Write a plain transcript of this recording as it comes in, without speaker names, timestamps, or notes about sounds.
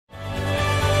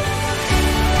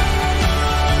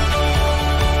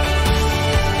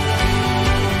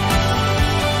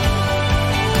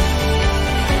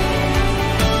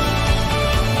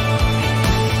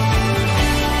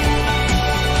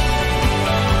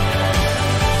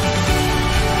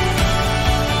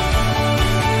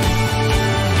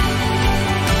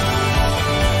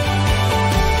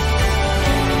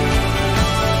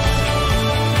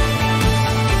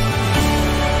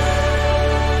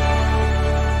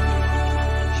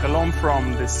come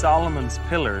from the Salomons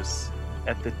pillars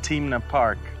at the Timna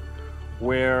Park,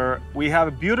 where we have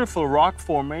a beautiful rock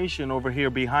formation over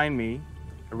here behind me,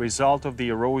 a result of the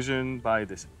erosion by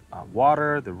the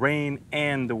water, the rain,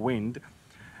 and the wind.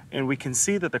 And we can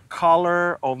see that the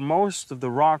color of most of the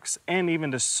rocks and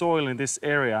even the soil in this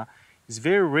area is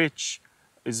very rich,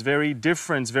 is very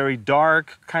different, it's very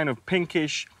dark, kind of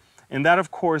pinkish. And that, of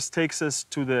course, takes us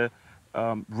to the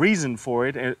reason for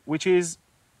it, which is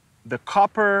the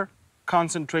copper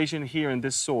concentration here in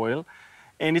this soil.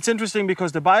 And it's interesting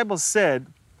because the Bible said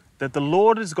that the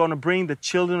Lord is going to bring the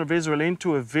children of Israel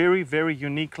into a very, very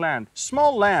unique land.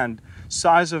 Small land,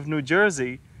 size of New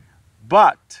Jersey,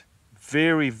 but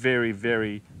very, very,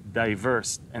 very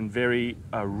diverse and very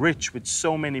rich with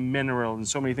so many minerals and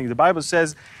so many things. The Bible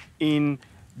says in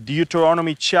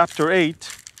Deuteronomy chapter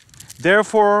 8,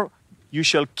 therefore you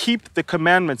shall keep the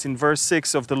commandments, in verse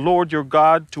 6, of the Lord your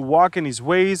God, to walk in his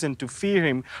ways and to fear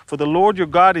him. For the Lord your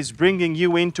God is bringing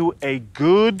you into a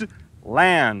good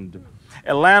land,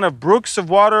 a land of brooks of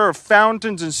water, of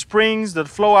fountains and springs that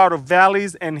flow out of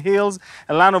valleys and hills,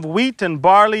 a land of wheat and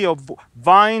barley, of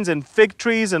vines and fig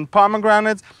trees and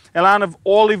pomegranates, a land of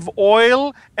olive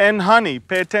oil and honey.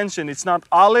 Pay attention, it's not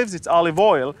olives, it's olive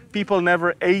oil. People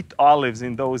never ate olives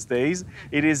in those days.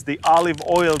 It is the olive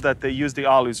oil that they use the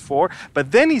olives for.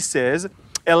 But then he says,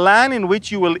 a land in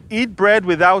which you will eat bread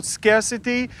without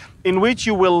scarcity, in which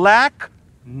you will lack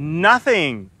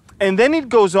nothing. And then it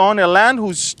goes on, a land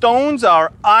whose stones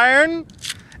are iron,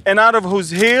 and out of whose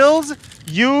hills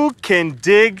you can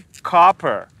dig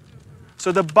copper.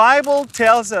 So the Bible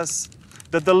tells us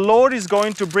that the Lord is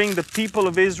going to bring the people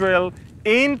of Israel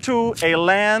into a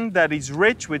land that is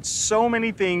rich with so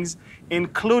many things,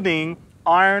 including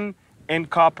iron and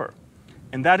copper.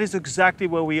 And that is exactly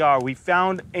where we are. We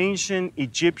found ancient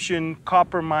Egyptian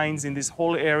copper mines in this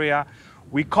whole area.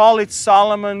 We call it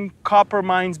Solomon copper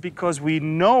mines because we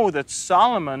know that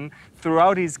Solomon,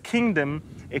 throughout his kingdom,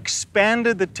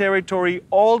 expanded the territory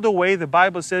all the way, the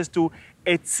Bible says, to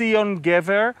Etzion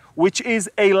Gever, which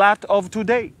is Eilat of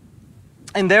today.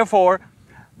 And therefore,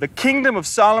 the kingdom of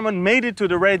Solomon made it to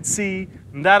the Red Sea,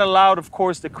 and that allowed, of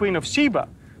course, the Queen of Sheba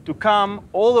to come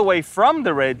all the way from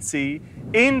the Red Sea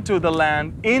into the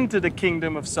land, into the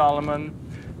kingdom of Solomon,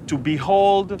 to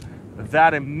behold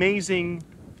that amazing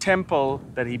temple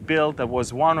that he built that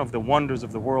was one of the wonders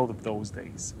of the world of those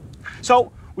days.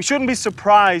 So we shouldn't be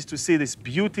surprised to see this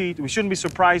beauty. We shouldn't be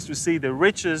surprised to see the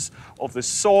riches of the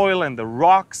soil and the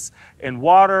rocks and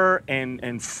water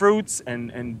and fruits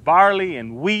and barley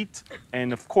and wheat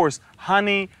and, of course,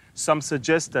 honey. Some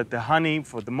suggest that the honey,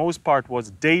 for the most part, was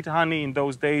date honey in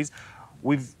those days.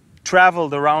 We've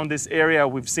traveled around this area.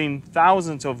 We've seen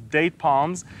thousands of date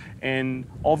palms, and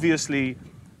obviously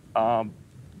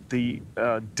the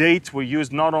dates were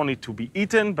used not only to be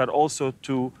eaten, but also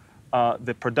to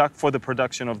for the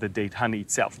production of the date honey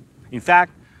itself. In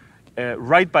fact,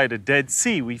 right by the Dead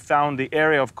Sea, we found the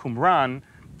area of Qumran,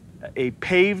 a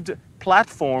paved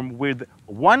platform with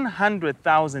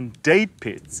 100,000 date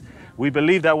pits. We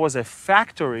believe that was a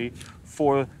factory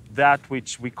for that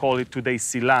which we call it today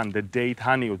silan, the date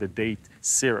honey or the date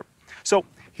syrup. So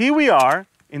here we are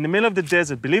in the middle of the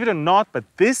desert, believe it or not, but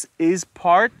this is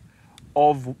part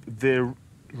of the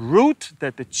route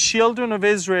that the children of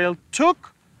Israel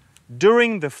took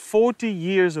during the 40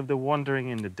 years of the wandering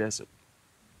in the desert,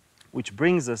 which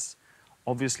brings us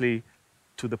obviously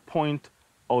to the point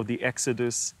of the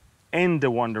Exodus and the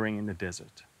wandering in the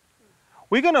desert.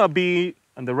 We're going to be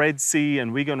on the Red Sea,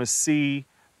 and we're going to see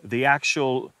the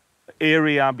actual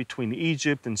area between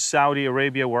Egypt and Saudi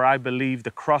Arabia where I believe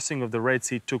the crossing of the Red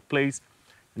Sea took place.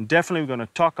 And definitely we're going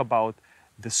to talk about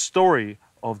the story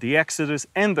of the Exodus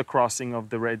and the crossing of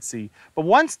the Red Sea. But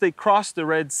once they crossed the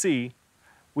Red Sea,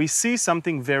 we see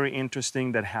something very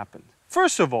interesting that happened.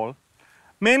 First of all,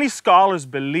 many scholars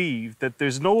believe that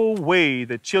there's no way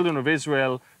the children of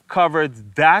Israel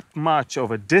covered that much of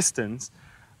a distance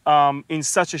in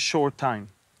such a short time.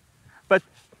 But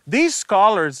these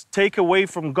scholars take away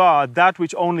from God that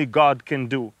which only God can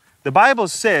do. The Bible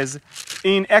says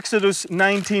in Exodus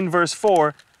 19 verse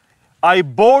 4, I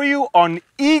bore you on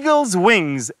eagle's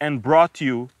wings and brought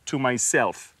you to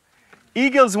myself.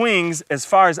 Eagle's wings, as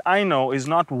far as I know, is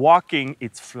not walking,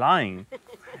 it's flying.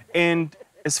 And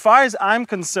as far as I'm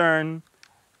concerned,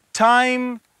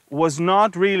 time was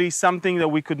not really something that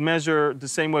we could measure the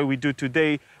same way we do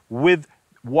today with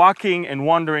walking and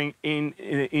wandering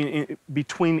in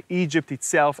between Egypt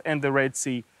itself and the Red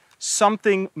Sea.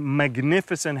 Something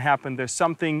magnificent happened there.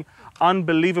 Something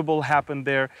unbelievable happened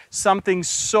there. Something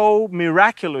so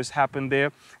miraculous happened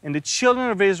there. And the children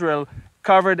of Israel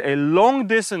covered a long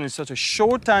distance in such a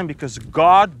short time because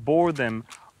God bore them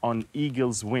on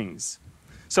eagle's wings.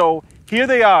 So here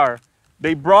they are.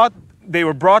 They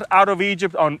were brought out of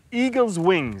Egypt on eagle's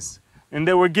wings, and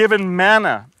they were given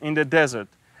manna in the desert.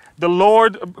 The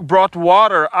Lord brought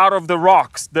water out of the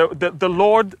rocks. The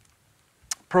Lord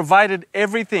provided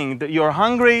everything. You're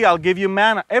hungry, I'll give you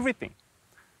manna, everything.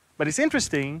 But it's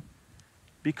interesting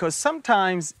because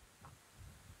sometimes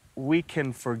we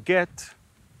can forget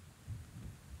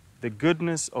the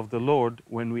goodness of the Lord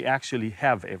when we actually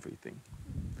have everything.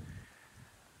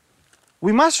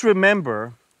 We must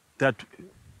remember that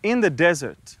in the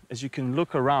desert, as you can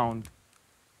look around,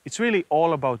 it's really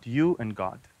all about you and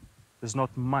God. There's not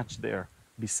much there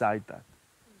beside that.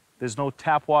 There's no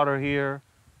tap water here.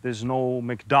 There's no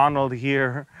McDonald's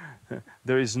here.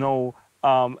 There is no,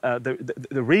 there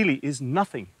really is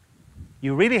nothing.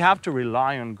 You really have to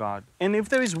rely on God. And if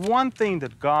there is one thing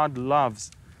that God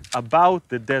loves about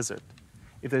the desert,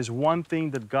 if there's one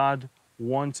thing that God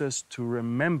wants us to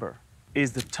remember,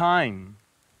 is the time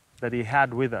that He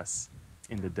had with us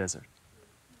in the desert.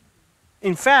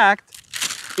 In fact,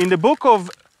 in the book of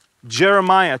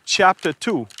Jeremiah, chapter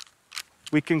 2,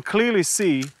 we can clearly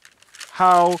see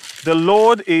how the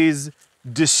Lord is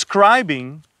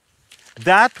describing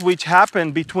that which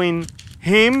happened between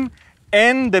Him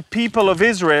and the people of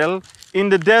Israel in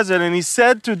the desert. And He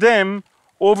said to them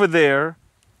over there,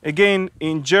 again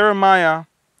in Jeremiah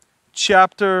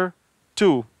chapter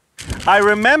 2, I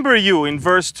remember you, in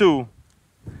verse 2,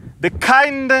 the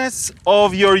kindness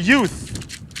of your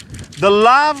youth, the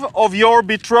love of your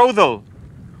betrothal,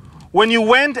 when you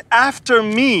went after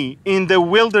me in the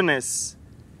wilderness,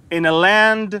 in a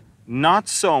land not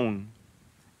sown.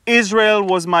 Israel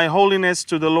was my holiness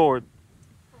to the Lord,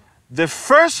 the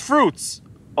first fruits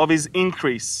of His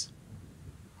increase.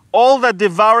 All that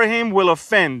devour Him will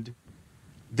offend.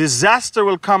 Disaster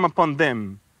will come upon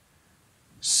them,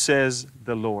 says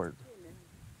the Lord.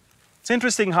 It's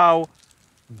interesting how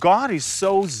God is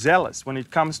so zealous when it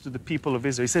comes to the people of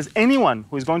Israel. He says anyone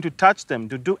who is going to touch them,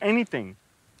 to do anything,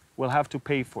 will have to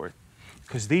pay for it,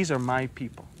 because these are my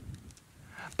people.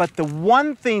 But the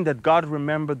one thing that God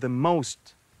remembered the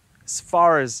most as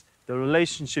far as the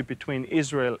relationship between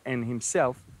Israel and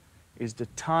Himself is the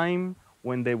time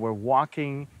when they were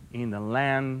walking in a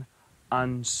land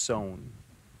unsown.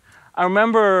 I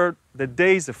remember the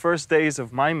first days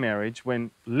of my marriage,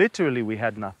 when literally we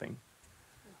had nothing.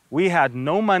 We had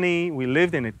no money, we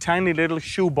lived in a tiny little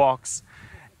shoebox,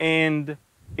 and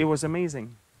it was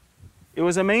amazing. It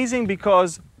was amazing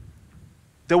because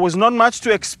there was not much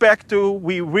to expect to.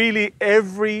 We really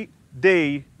every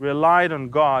day relied on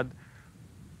God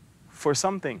for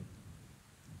something.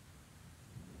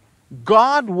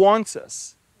 God wants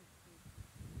us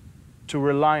to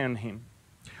rely on Him.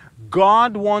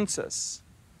 God wants us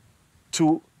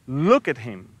to look at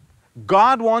Him.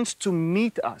 God wants to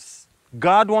meet us.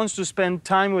 God wants to spend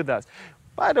time with us.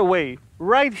 By the way,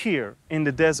 right here in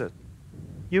the desert,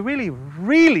 you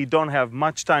really don't have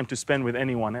much time to spend with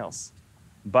anyone else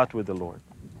but with the Lord.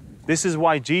 This is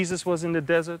why Jesus was in the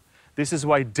desert. This is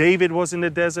why David was in the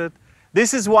desert.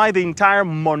 This is why the entire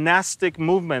monastic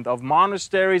movement of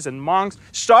monasteries and monks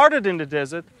started in the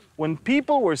desert, when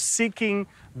people were seeking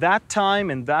that time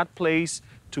and that place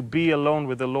to be alone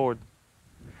with the Lord.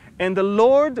 And the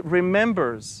Lord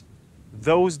remembers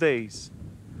those days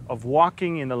of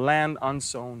walking in a land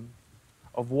unsown,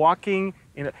 of walking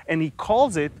in and He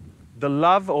calls it the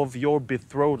love of your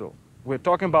betrothal. We're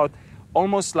talking about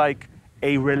almost like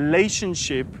a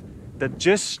relationship that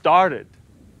just started.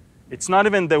 It's not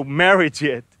even the marriage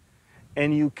yet.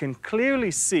 And you can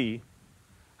clearly see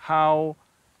how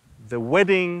the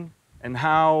wedding and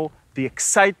how the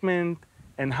excitement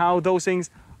and how those things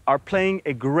are playing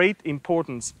a great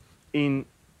importance in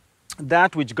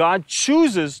that which God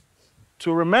chooses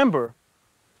to remember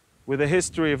with the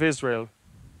history of Israel,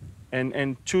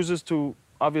 and chooses to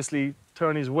obviously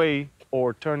turn His way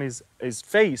or turn his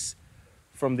face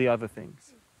from the other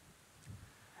things.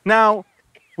 Now,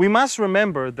 we must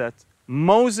remember that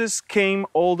Moses came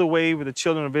all the way with the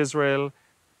children of Israel,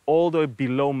 all the way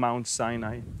below Mount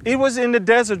Sinai. It was in the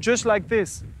desert just like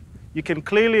this. You can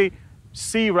clearly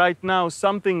see right now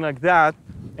something like that,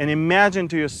 and imagine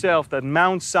to yourself that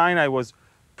Mount Sinai was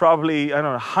probably,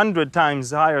 100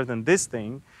 times higher than this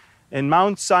thing. And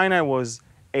Mount Sinai was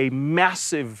a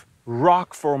massive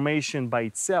rock formation by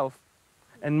itself.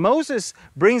 And Moses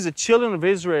brings the children of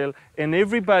Israel, and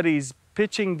everybody's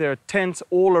pitching their tents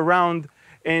all around,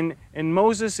 and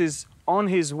Moses is on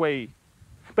his way.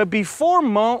 But before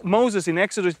Moses in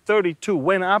Exodus 32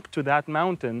 went up to that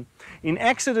mountain, in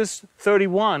Exodus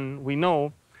 31, we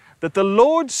know that the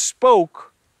Lord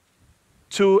spoke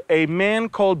to a man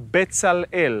called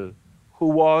Bezalel, who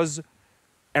was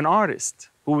an artist,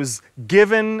 who was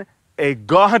given a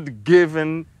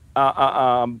God-given,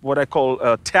 what I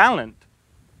call talent,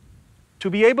 to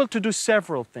be able to do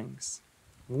several things.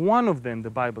 One of them, the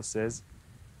Bible says,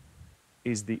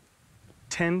 is the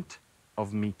tent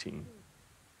of meeting.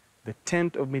 The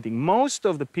tent of meeting. Most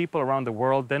of the people around the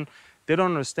world, then, they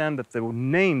don't understand that the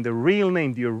name, the real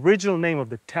name, the original name of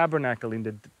the tabernacle in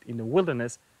the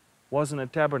wilderness wasn't a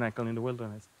tabernacle in the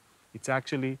wilderness. It's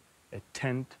actually a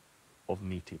tent of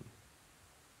meeting.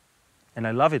 And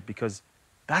I love it because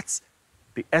that's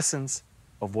the essence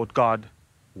of what God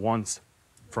wants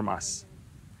from us.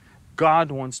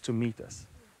 God wants to meet us.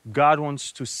 God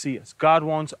wants to see us. God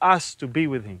wants us to be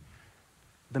with Him.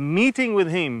 The meeting with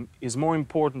Him is more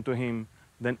important to Him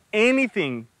than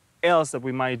anything else that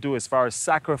we might do as far as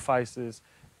sacrifices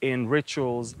in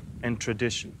rituals and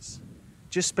traditions.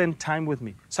 Just spend time with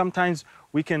me. Sometimes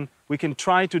we can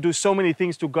try to do so many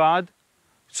things to God,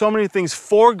 so many things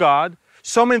for God,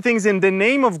 so many things in the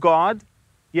name of God,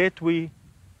 yet we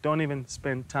don't even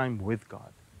spend time with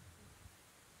God.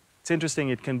 It's interesting,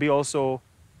 it can be also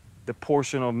the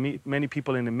portion of many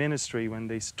people in the ministry when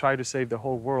they try to save the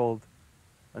whole world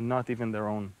and not even their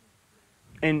own.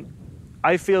 And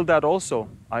I feel that also.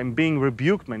 I'm being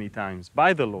rebuked many times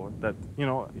by the Lord that,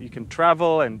 you can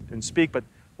travel and speak, but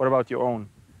what about your own?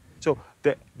 So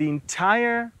the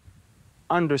entire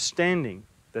understanding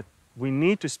that we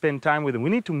need to spend time with Him, we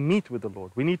need to meet with the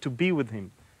Lord, we need to be with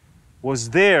Him, was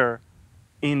there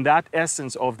in that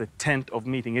essence of the tent of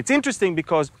meeting. It's interesting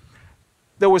because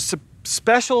there were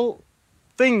special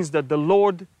things that the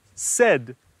Lord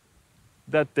said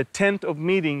that the tent of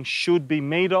meeting should be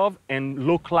made of and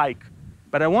look like.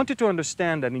 But I want you to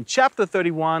understand that in chapter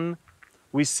 31,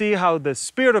 we see how the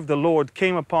Spirit of the Lord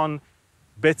came upon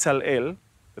Bezalel,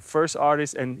 the first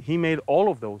artist, and he made all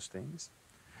of those things.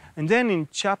 And then in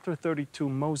chapter 32,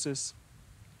 Moses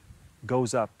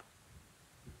goes up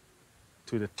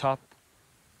to the top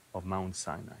of Mount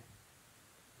Sinai.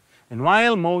 And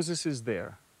while Moses is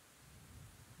there,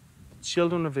 the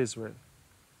children of Israel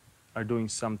are doing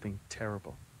something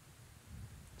terrible.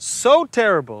 So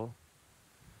terrible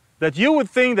that you would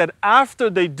think that after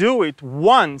they do it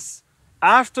once,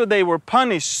 after they were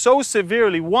punished so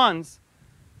severely once,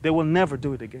 they will never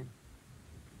do it again.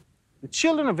 The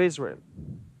children of Israel,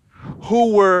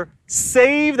 who were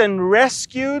saved and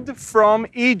rescued from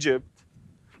Egypt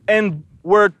and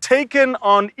were taken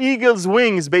on eagle's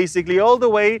wings, basically, all the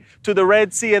way to the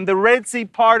Red Sea. And the Red Sea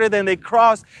parted and they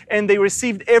crossed and they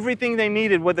received everything they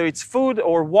needed, whether it's food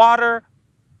or water,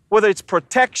 whether it's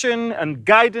protection and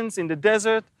guidance in the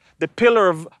desert, the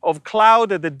pillar of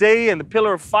cloud at the day and the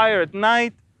pillar of fire at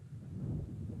night.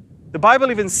 The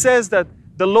Bible even says that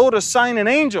the Lord assigned an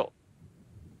angel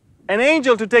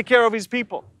to take care of His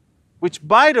people, which,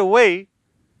 by the way,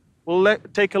 we'll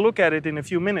take a look at it in a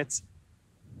few minutes.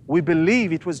 We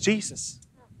believe it was Jesus.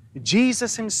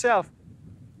 Jesus Himself.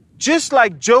 Just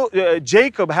like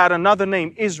Jacob had another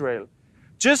name, Israel.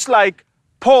 Just like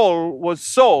Paul was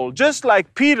Saul. Just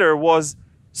like Peter was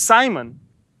Simon.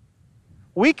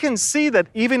 We can see that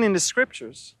even in the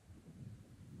Scriptures,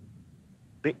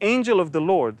 the angel of the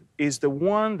Lord is the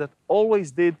one that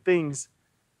always did things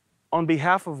on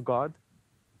behalf of God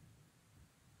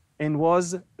and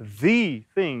was the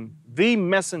thing, the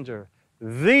messenger,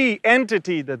 the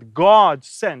entity that God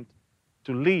sent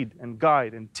to lead and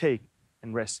guide and take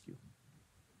and rescue.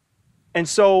 And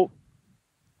so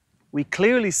we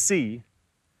clearly see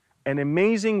an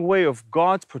amazing way of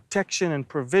God's protection and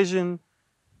provision,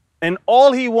 and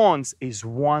all He wants is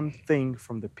one thing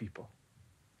from the people.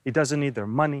 He doesn't need their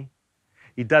money.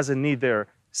 He doesn't need their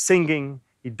singing.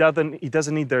 He doesn't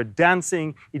need their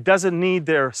dancing. He doesn't need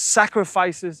their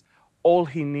sacrifices. All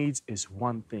He needs is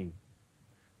one thing.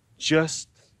 Just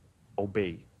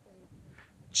obey.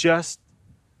 Just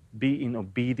be in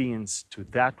obedience to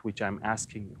that which I'm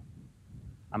asking you.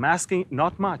 I'm asking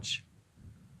not much,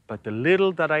 but the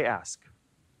little that I ask,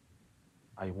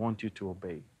 I want you to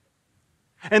obey.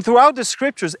 And throughout the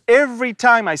Scriptures, every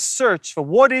time I search for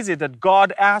what is it that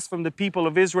God asked from the people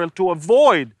of Israel to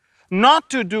avoid, not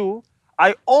to do,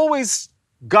 I always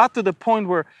got to the point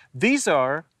where these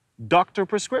are doctor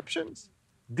prescriptions.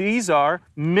 These are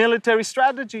military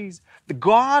strategies.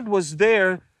 God was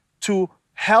there to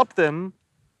help them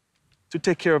to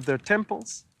take care of their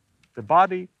temples, the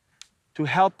body, to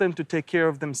help them to take care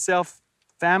of themselves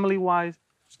family-wise,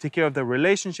 to take care of their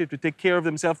relationship, to take care of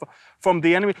themselves from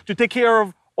the enemy, to take care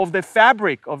of the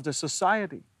fabric of the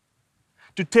society,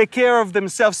 to take care of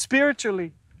themselves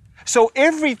spiritually. So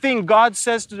everything God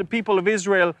says to the people of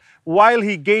Israel while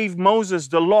He gave Moses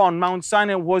the law on Mount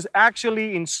Sinai was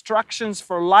actually instructions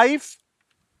for life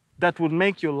that would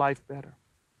make your life better.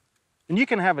 And you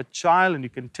can have a child and you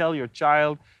can tell your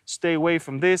child, stay away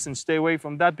from this and stay away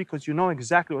from that, because you know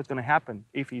exactly what's going to happen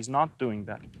if he's not doing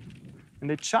that. And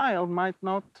the child might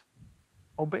not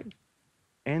obey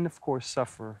and, of course,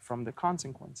 suffer from the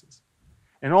consequences.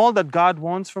 And all that God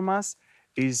wants from us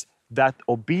is that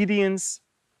obedience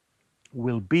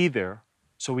will be there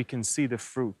so we can see the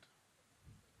fruit.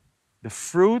 The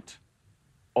fruit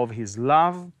of His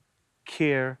love,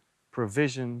 care,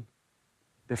 provision,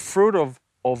 the fruit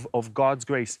of God's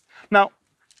grace. Now,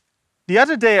 the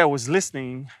other day I was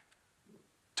listening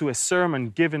to a sermon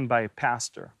given by a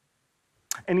pastor,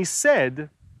 and he said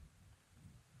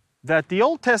that the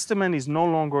Old Testament is no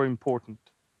longer important.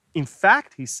 In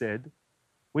fact, he said,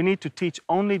 we need to teach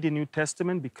only the New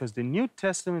Testament because the New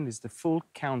Testament is the full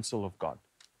counsel of God.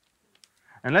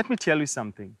 And let me tell you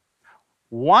something.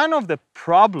 One of the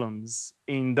problems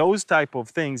in those type of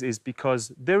things is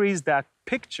because there is that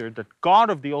picture that God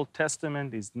of the Old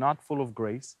Testament is not full of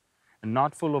grace and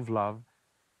not full of love,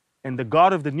 and the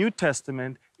God of the New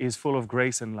Testament is full of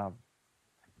grace and love.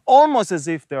 Almost as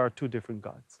if there are two different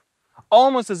gods.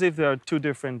 Almost as if there are two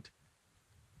different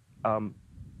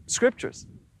scriptures.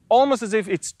 Almost as if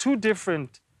it's two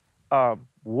different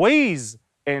ways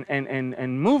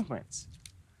and movements.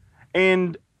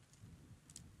 And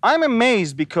I'm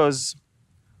amazed because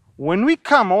when we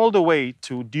come all the way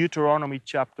to Deuteronomy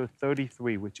chapter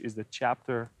 33, which is the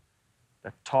chapter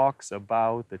that talks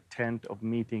about the tent of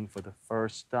meeting for the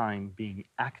first time being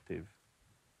active,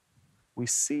 we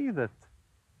see that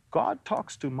God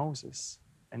talks to Moses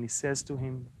and He says to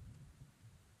him,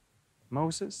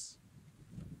 Moses,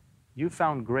 you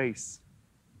found grace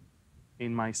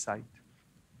in my sight.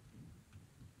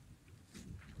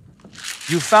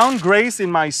 You found grace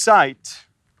in my sight.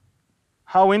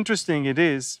 How interesting it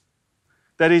is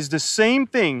that is the same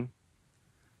thing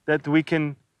that we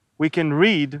can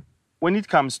read when it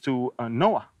comes to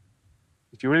Noah.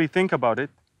 If you really think about it,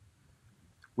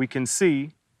 we can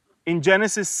see in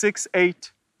Genesis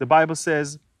 6:8, the Bible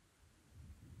says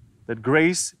that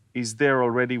grace is there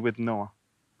already with Noah.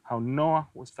 How Noah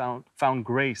was found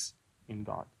grace in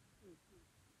God.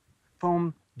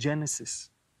 From Genesis,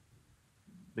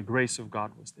 the grace of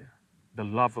God was there. The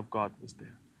love of God was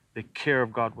there. The care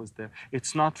of God was there.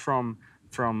 It's not from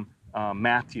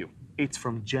Matthew. It's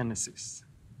from Genesis.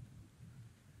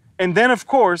 And then, of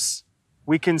course,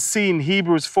 we can see in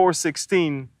Hebrews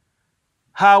 4:16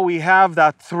 how we have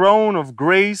that throne of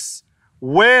grace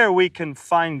where we can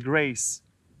find grace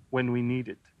when we need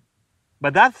it.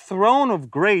 But that throne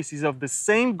of grace is of the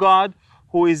same God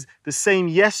who is the same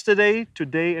yesterday,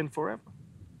 today, and forever.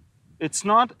 It's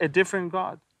not a different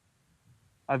God.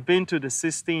 I've been to the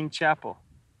Sistine Chapel.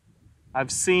 I've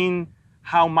seen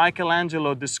how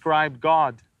Michelangelo described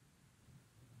God.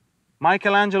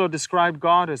 Michelangelo described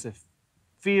God as a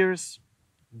fierce,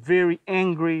 very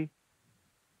angry,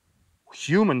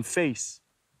 human face.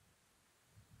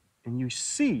 And you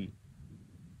see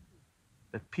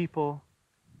that people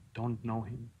don't know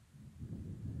Him.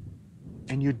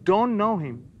 And you don't know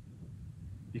Him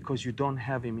because you don't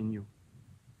have Him in you.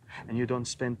 And you don't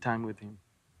spend time with Him.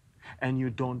 And you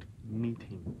don't meet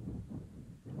Him.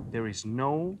 There is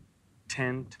no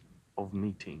tent of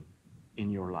meeting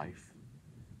in your life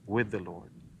with the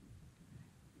Lord.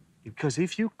 Because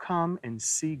if you come and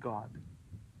see God,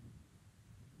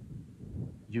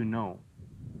 you know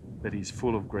that He's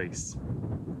full of grace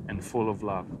and full of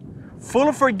love, full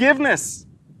of forgiveness.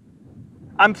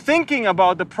 I'm thinking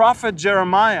about the prophet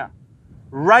Jeremiah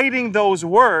writing those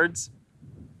words,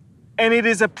 and it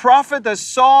is a prophet that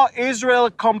saw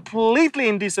Israel completely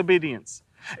in disobedience.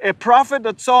 A prophet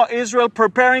that saw Israel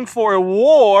preparing for a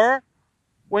war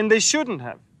when they shouldn't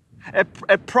have.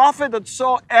 A prophet that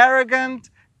saw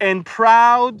arrogant and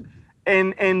proud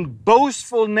and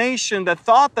boastful nation that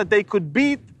thought that they could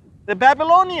beat the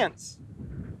Babylonians.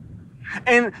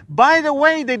 And by the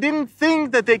way, they didn't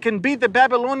think that they can beat the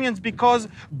Babylonians because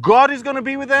God is going to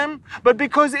be with them, but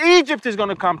because Egypt is going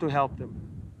to come to help them.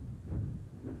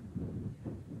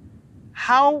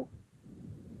 How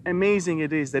amazing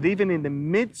it is that even in the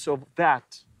midst of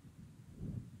that,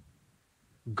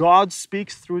 God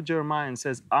speaks through Jeremiah and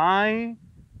says, I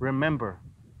remember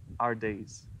our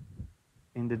days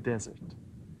in the desert,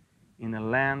 in a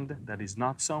land that is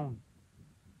not sown,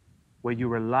 where you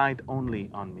relied only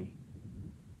on me.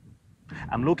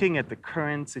 I'm looking at the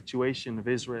current situation of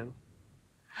Israel.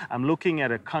 I'm looking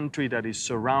at a country that is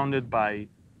surrounded by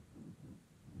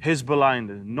Hezbollah in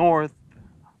the north,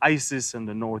 ISIS in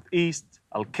the northeast,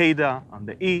 Al-Qaeda on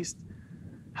the east,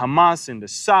 Hamas in the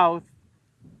south.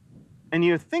 And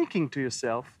you're thinking to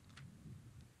yourself,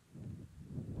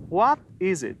 what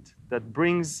is it that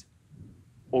brings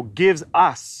or gives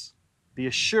us the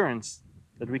assurance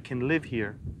that we can live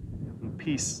here in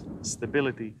peace,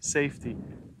 stability, safety,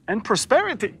 and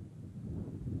prosperity?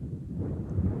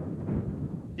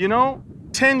 You know,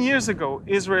 10 years ago,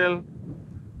 Israel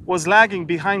was lagging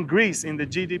behind Greece in the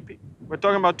GDP. We're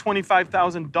talking about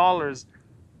 $25,000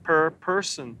 per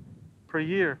person per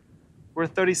year. We're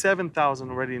 37,000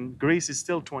 already, and Greece is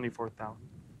still 24,000.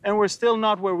 And we're still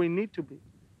not where we need to be.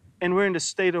 And we're in the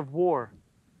state of war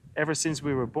ever since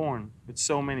we were born with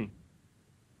so many.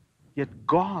 Yet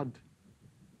God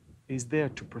is there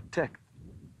to protect,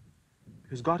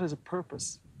 because God has a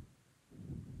purpose.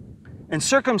 And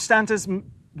circumstances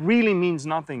really means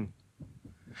nothing.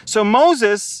 So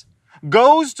Moses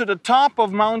goes to the top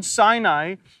of Mount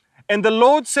Sinai, and the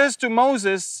Lord says to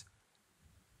Moses,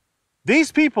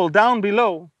 these people down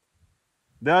below,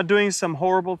 they are doing some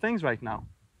horrible things right now.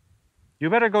 You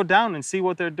better go down and see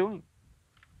what they're doing.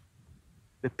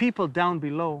 The people down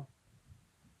below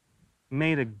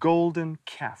made a golden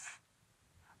calf.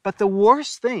 But the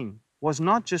worst thing was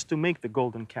not just to make the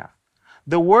golden calf.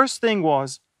 The worst thing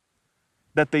was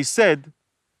that they said,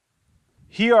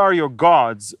 here are your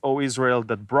gods, O Israel,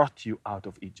 that brought you out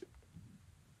of Egypt.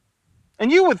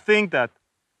 And you would think that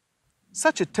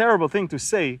such a terrible thing to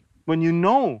say when you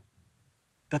know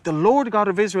that the Lord God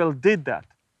of Israel did that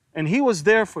and He was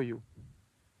there for you.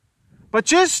 But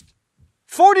just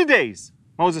 40 days,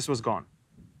 Moses was gone.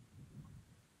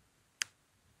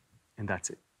 And that's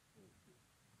it.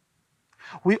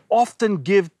 We often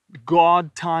give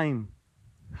God time.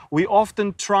 We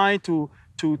often try to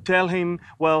tell Him,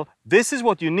 well, this is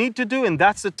what you need to do, and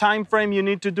that's the time frame you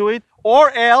need to do it, or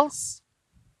else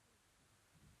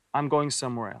I'm going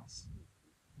somewhere else.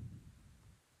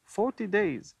 40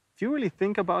 days. If you really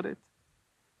think about it,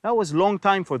 that was a long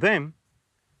time for them.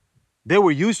 They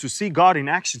were used to see God in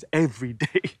action every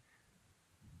day.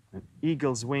 An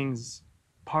eagle's wings,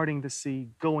 parting the sea,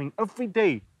 going every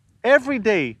day. Every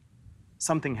day,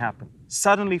 something happened.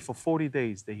 Suddenly, for 40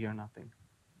 days, they hear nothing.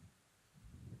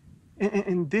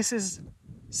 And this is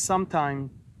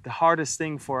sometimes the hardest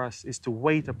thing for us, is to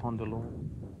wait upon the Lord.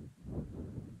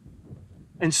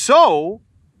 And so,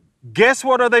 guess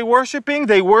what are they worshiping?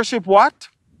 They worship what?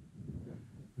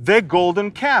 The golden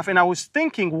calf. And I was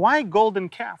thinking, why golden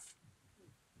calf?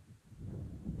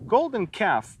 Golden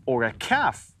calf, or a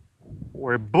calf,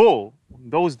 or a bull in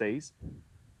those days,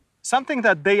 something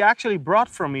that they actually brought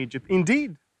from Egypt.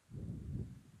 Indeed,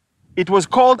 it was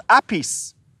called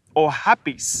apis or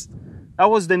hapis. That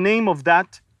was the name of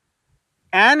that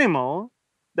animal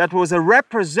that was a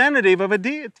representative of a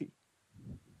deity.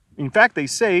 In fact, they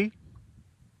say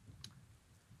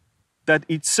that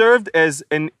it served as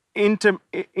an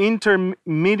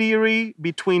intermediary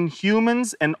between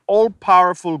humans and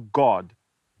all-powerful God.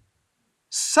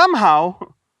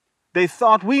 Somehow, they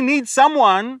thought, we need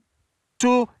someone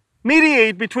to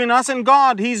mediate between us and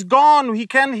God. He's gone. He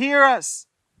can't hear us.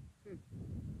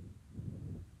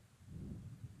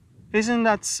 Isn't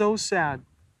that so sad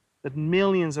that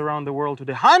millions around the world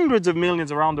today, hundreds of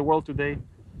millions around the world today,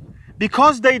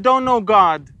 because they don't know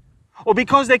God, or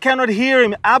because they cannot hear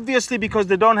Him, obviously because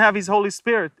they don't have His Holy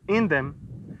Spirit in them,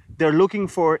 they're looking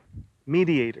for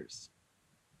mediators.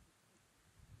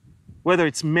 Whether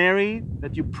it's Mary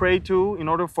that you pray to in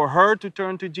order for her to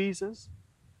turn to Jesus,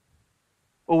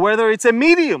 or whether it's a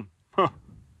medium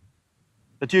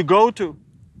that you go to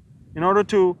in order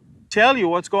to tell you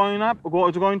what's going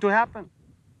to happen.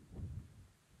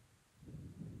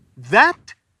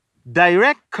 That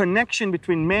direct connection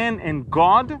between man and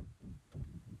God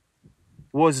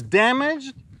was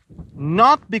damaged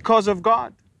not because of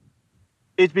God.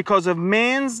 It's because of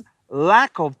man's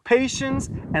lack of patience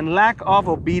and lack of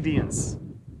obedience.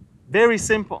 Very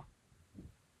simple.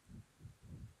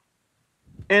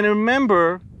 And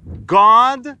remember,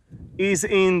 God is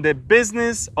in the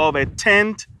business of a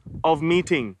tent of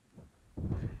meeting.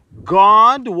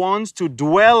 God wants to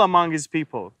dwell among His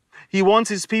people. He wants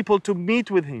His people to meet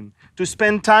with Him, to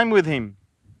spend time with Him.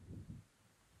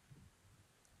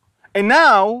 And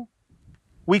now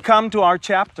we come to our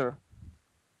chapter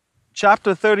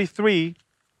 33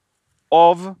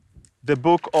 of the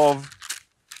book of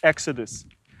Exodus.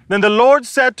 Then the Lord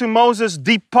said to Moses,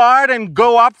 depart and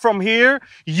go up from here,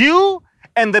 you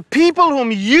and the people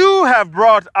whom you have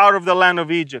brought out of the land of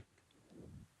Egypt.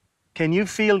 Can you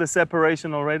feel the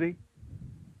separation already?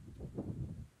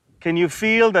 Can you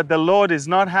feel that the Lord is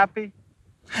not happy?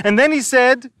 And then He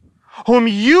said, whom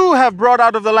you have brought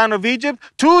out of the land of Egypt,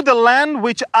 to the land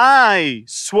which I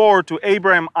swore to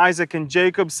Abraham, Isaac, and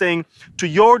Jacob, saying, to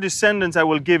your descendants I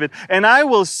will give it, and I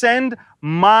will send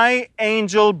my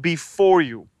angel before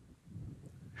you,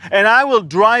 and I will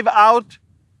drive out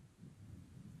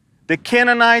the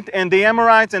Canaanite and the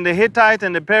Amorites and the Hittite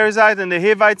and the Perizzite and the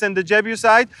Hivites and the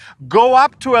Jebusite. Go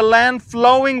up to a land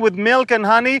flowing with milk and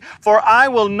honey, for I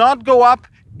will not go up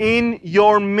in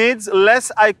your midst,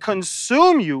 lest I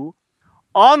consume you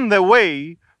on the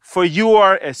way, for you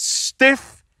are a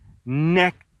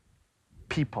stiff-necked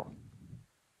people.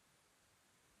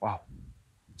 Wow.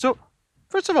 So,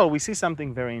 first of all, we see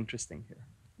something very interesting here.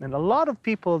 And a lot of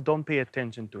people don't pay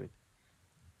attention to it.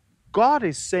 God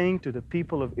is saying to the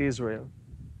people of Israel,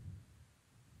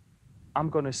 I'm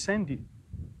going to send you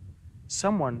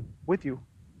someone with you.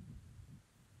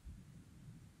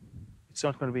 It's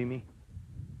not going to be me.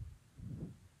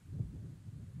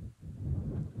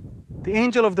 The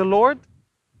angel of the Lord,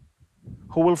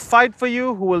 who will fight for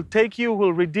you, who will take you, who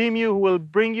will redeem you, who will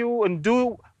bring you and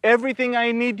do everything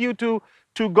I need you to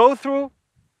go through,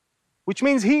 which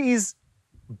means He is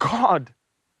God.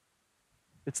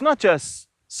 It's not just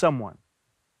someone.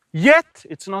 Yet,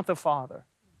 it's not the Father.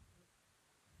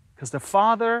 Because the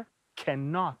Father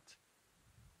cannot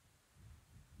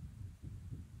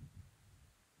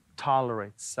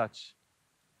tolerate such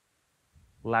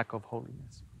lack of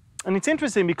holiness. And it's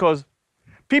interesting because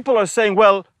people are saying,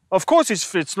 well, of course,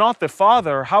 if it's not the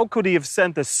Father, how could He have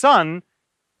sent the Son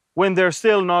when they're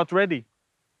still not ready?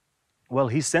 Well,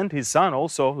 He sent His Son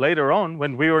also later on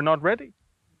when we were not ready.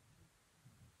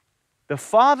 The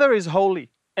Father is holy,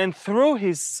 and through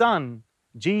His Son,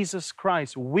 Jesus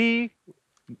Christ, we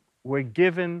were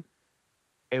given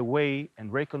a way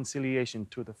and reconciliation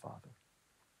to the Father.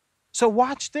 So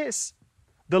watch this.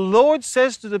 The Lord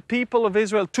says to the people of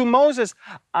Israel, to Moses,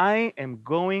 I am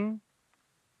going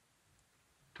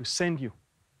to send you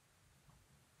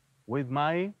with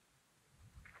my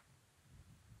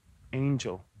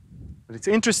angel. But it's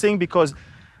interesting because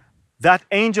that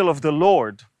angel of the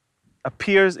Lord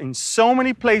appears in so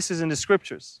many places in the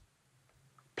Scriptures.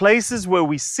 Places where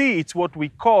we see it's what we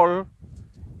call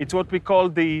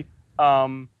the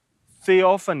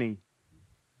theophany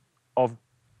of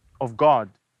God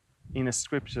in the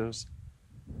Scriptures.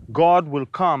 God will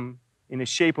come in the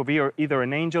shape of either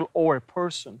an angel or a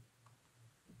person.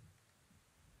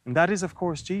 And that is, of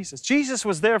course, Jesus. Jesus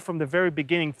was there from the very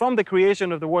beginning, from the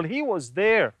creation of the world. He was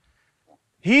there.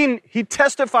 He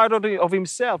testified of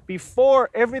Himself. Before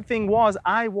everything was,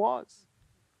 I was.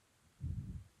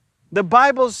 The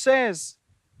Bible says,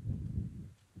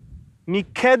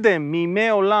 Mikedem,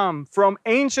 Mimeolam, from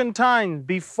ancient times,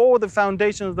 before the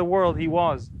foundation of the world, He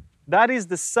was. That is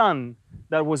the Son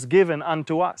that was given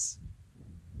unto us.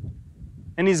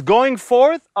 And His going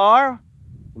forth are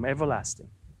from everlasting.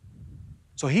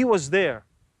 So He was there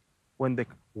when the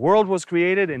world was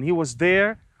created, and He was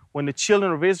there when the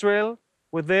children of Israel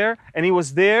were there, and He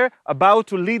was there about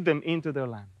to lead them into their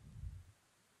land.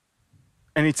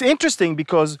 And it's interesting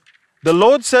because the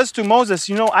Lord says to Moses,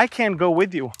 you know, I can't go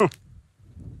with you.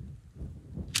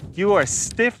 You are a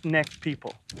stiff-necked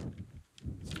people.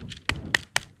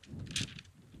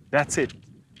 That's it.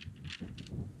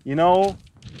 You know,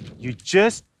 you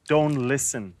just don't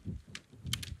listen.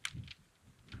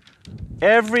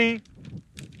 Every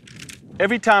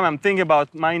time I'm thinking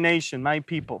about my nation, my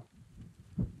people,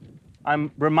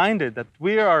 I'm reminded that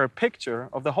we are a picture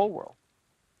of the whole world.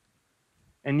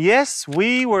 And yes,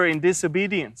 we were in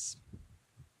disobedience.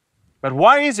 But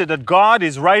why is it that God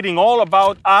is writing all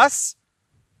about us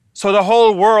so the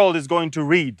whole world is going to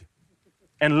read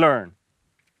and learn?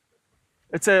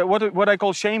 It's what I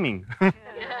call shaming.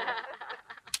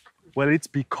 Well, it's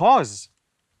because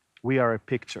we are a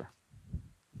picture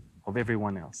of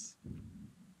everyone else.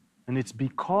 And it's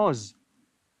because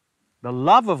the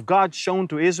love of God shown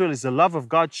to Israel is the love of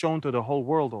God shown to the whole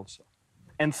world also.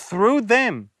 And through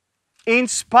them, in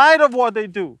spite of what they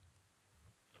do,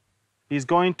 He's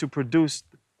going to produce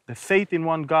the faith in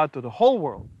one God to the whole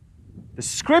world, the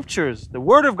Scriptures, the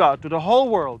Word of God to the whole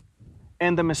world,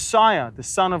 and the Messiah, the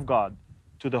Son of God,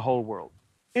 to the whole world.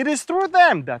 It is through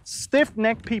them, that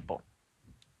stiff-necked people.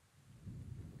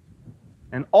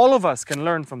 And all of us can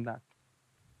learn from that.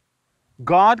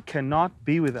 God cannot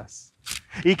be with us.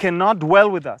 He cannot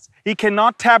dwell with us. He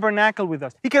cannot tabernacle with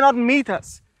us. He cannot meet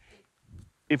us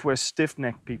if we're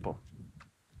stiff-necked people.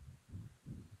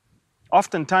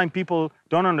 Oftentimes, people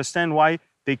don't understand why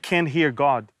they can't hear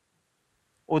God,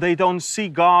 or they don't see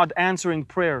God answering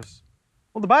prayers.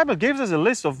 Well, the Bible gives us a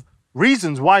list of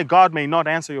reasons why God may not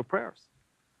answer your prayers.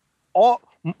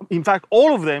 In fact,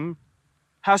 all of them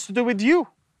has to do with you,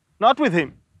 not with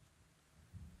Him.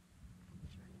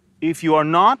 If you are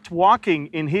not walking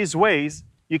in His ways,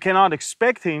 you cannot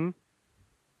expect Him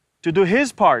to do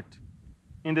His part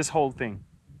in this whole thing.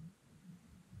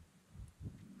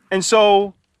 And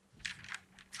so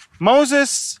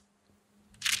Moses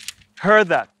heard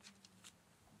that.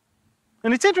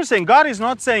 And it's interesting, God is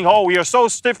not saying, oh, we are so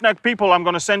stiff-necked people, I'm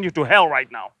going to send you to hell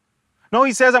right now. No,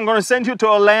 He says, I'm going to send you to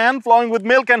a land flowing with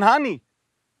milk and honey.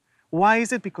 Why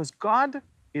is it? Because God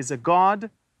is a God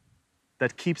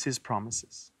that keeps His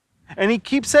promises. And He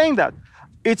keeps saying that.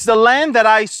 It's the land that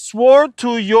I swore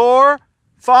to your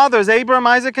fathers, Abraham,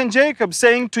 Isaac, and Jacob,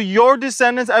 saying to your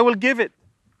descendants, I will give it.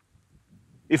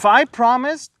 If I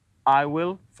promised, I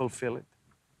will fulfill it.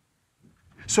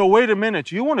 So wait a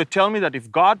minute, you want to tell me that if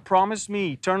God promised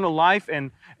me eternal life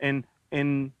and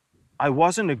I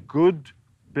wasn't a good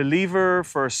believer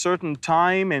for a certain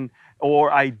time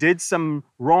or I did some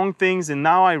wrong things and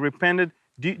now I repented,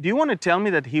 do you want to tell me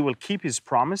that He will keep His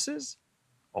promises?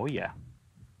 Oh yeah.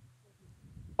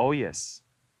 Oh yes.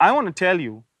 I want to tell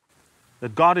you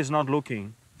that God is not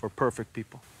looking for perfect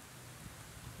people.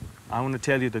 I want to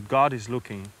tell you that God is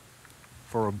looking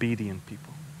for obedient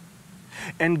people.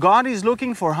 And God is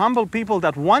looking for humble people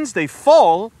that once they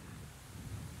fall,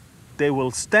 they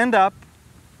will stand up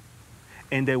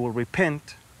and they will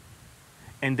repent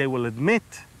and they will admit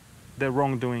their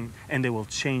wrongdoing and they will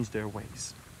change their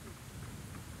ways.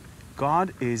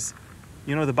 God is,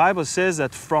 you know, the Bible says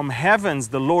that from heavens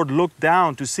the Lord looked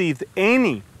down to see if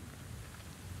any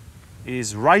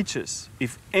is righteous,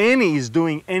 if any is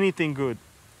doing anything good,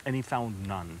 and He found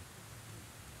none.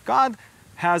 God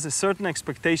has a certain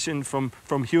expectation from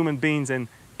human beings and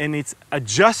it's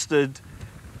adjusted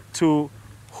to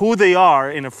who they are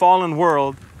in a fallen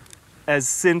world as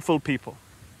sinful people.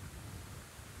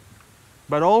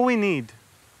 But all we need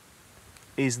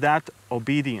is that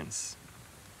obedience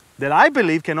that I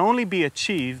believe can only be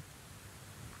achieved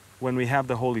when we have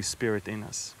the Holy Spirit in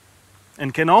us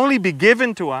and can only be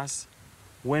given to us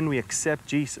when we accept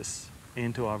Jesus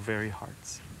into our very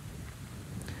hearts.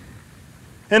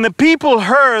 And the people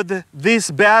heard this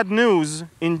bad news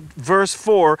in verse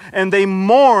 4, and they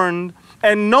mourned,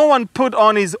 and no one put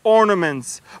on his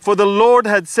ornaments. For the Lord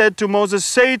had said to Moses,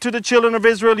 say to the children of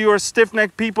Israel, you are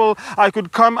stiff-necked people. I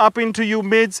could come up into your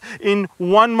midst in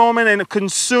one moment and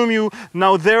consume you.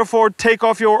 Now therefore take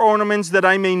off your ornaments that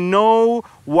I may know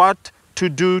what to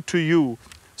do to you.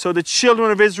 So the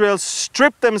children of Israel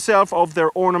stripped themselves of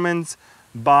their ornaments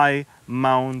by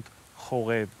Mount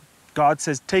Horeb. God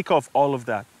says, take off all of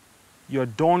that. You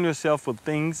adorn yourself with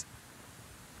things.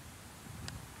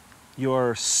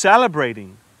 You're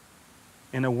celebrating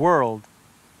in a world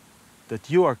that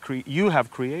you have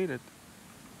created.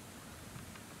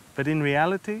 But in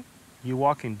reality, you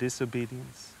walk in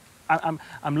disobedience. I'm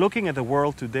looking at the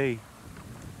world today.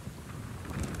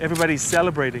 Everybody's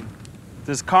celebrating.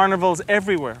 There's carnivals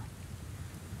everywhere.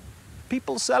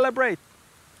 People celebrate.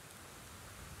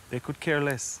 They could care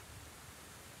less.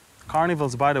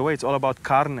 Carnivals, by the way, it's all about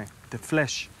carne, the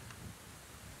flesh.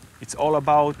 It's all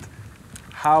about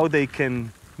how they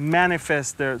can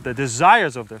manifest the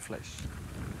desires of their flesh.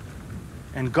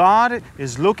 And God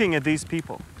is looking at these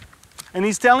people. And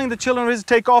He's telling the children of Israel,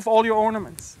 take off all your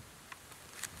ornaments.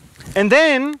 And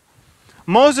then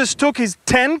Moses took his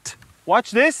tent,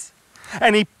 watch this,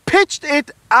 and he pitched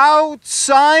it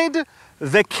outside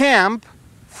the camp,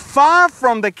 far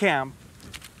from the camp.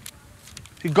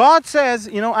 God says,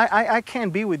 you know, I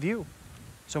can't be with you.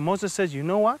 So Moses says, you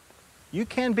know what? You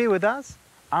can't be with us.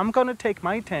 I'm going to take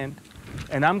my tent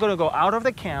and I'm going to go out of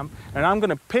the camp and I'm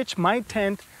going to pitch my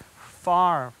tent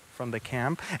far from the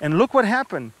camp. And look what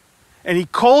happened. And he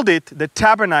called it the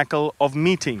tabernacle of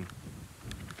meeting.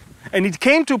 And it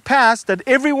came to pass that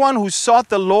everyone who sought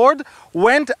the Lord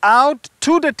went out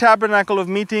to the tabernacle of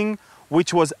meeting,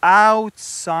 which was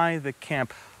outside the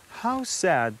camp. How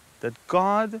sad that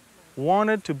God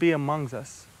wanted to be amongst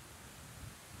us.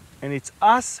 And it's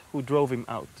us who drove Him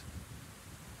out.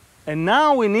 And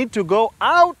now we need to go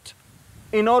out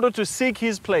in order to seek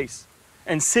His place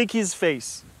and seek His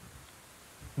face.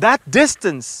 That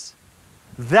distance,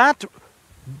 that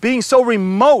being so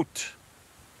remote,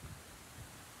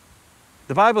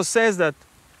 the Bible says that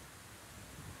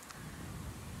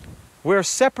we're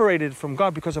separated from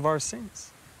God because of our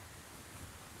sins.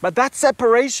 But that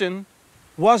separation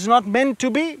was not meant to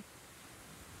be.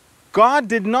 God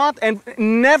did not and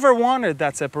never wanted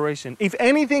that separation. If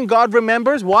anything, God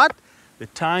remembers what? The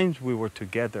times we were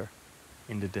together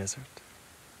in the desert.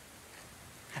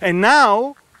 And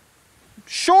now,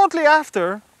 shortly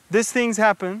after these things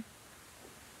happen,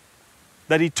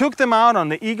 that he took them out on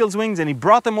the eagle's wings and he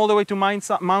brought them all the way to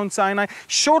Mount Sinai.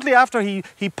 Shortly after,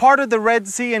 he parted the Red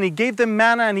Sea and he gave them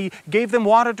manna and he gave them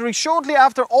water to drink. Shortly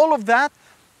after all of that,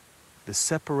 the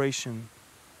separation,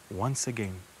 once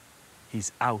again,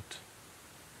 he's out,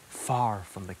 far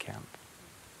from the camp.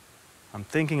 I'm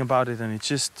thinking about it and it's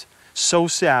just so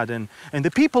sad. And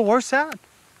the people were sad.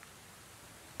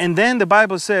 And then the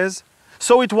Bible says,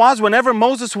 so it was whenever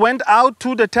Moses went out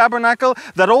to the tabernacle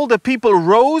that all the people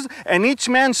rose and each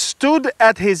man stood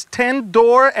at his tent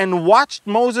door and watched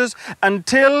Moses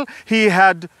until he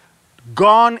had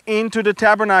gone into the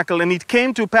tabernacle. And it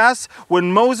came to pass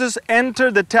when Moses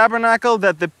entered the tabernacle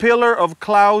that the pillar of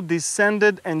cloud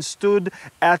descended and stood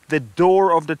at the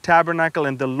door of the tabernacle,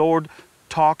 and the Lord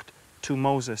talked to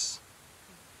Moses.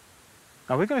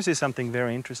 Now we're going to see something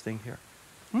very interesting here.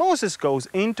 Moses goes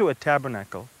into a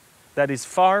tabernacle that is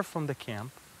far from the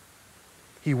camp.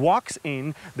 He walks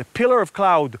in, the pillar of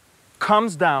cloud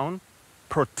comes down,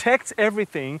 protects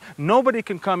everything, nobody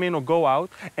can come in or go out,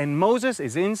 and Moses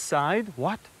is inside,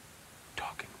 what?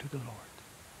 Talking to the Lord.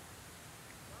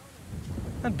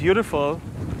 Isn't that beautiful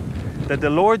that the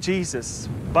Lord Jesus,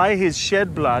 by his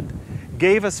shed blood,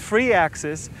 gave us free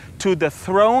access to the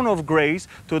throne of grace,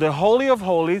 to the Holy of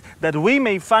Holies, that we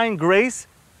may find grace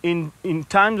in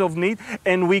times of need,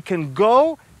 and we can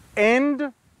go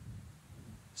and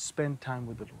spend time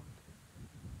with the Lord.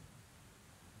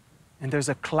 And there's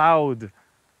a cloud,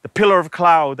 the pillar of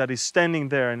cloud that is standing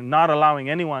there and not allowing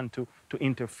anyone to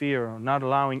interfere, or not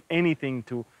allowing anything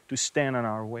to stand in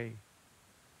our way.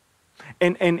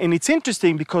 And it's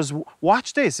interesting because,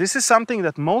 watch this, this is something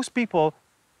that most people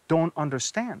don't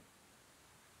understand.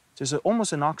 There's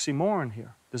almost an oxymoron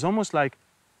here. There's almost like,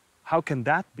 how can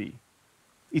that be?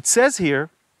 It says here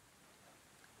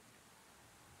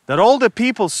that all the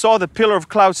people saw the pillar of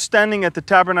cloud standing at the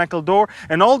tabernacle door,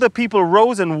 and all the people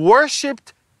rose and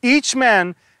worshipped each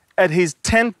man at his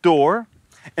tent door.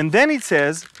 And then it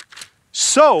says,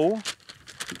 so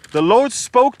the Lord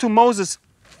spoke to Moses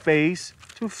face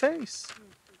to face.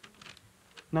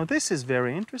 Now this is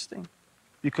very interesting,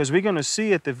 because we're going to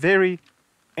see at the very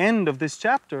end of this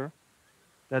chapter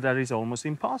that that is almost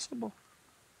impossible.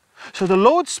 So the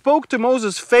Lord spoke to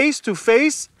Moses face to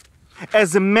face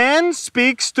as a man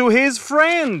speaks to his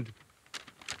friend.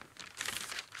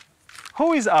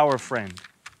 Who is our friend?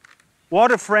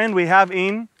 What a friend we have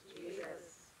in Jesus.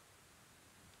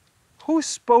 Who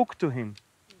spoke to him?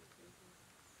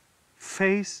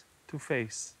 Face to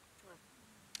face.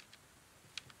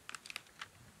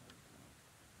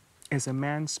 As a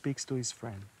man speaks to his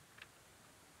friend.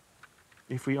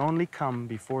 If we only come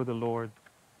before the Lord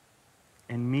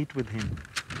and meet with him.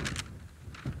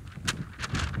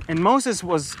 And Moses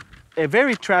was a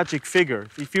very tragic figure.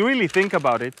 If you really think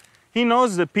about it, he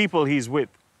knows the people he's with.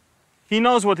 He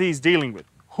knows what he's dealing with,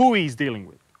 who he's dealing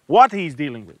with, what he's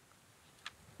dealing with.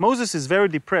 Moses is very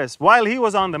depressed. While he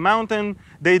was on the mountain,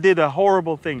 they did a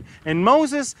horrible thing. And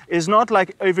Moses is not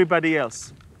like everybody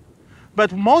else.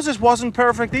 But Moses wasn't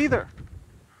perfect either.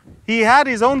 He had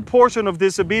his own portion of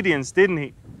disobedience, didn't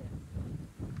he?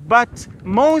 But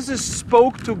Moses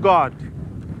spoke to God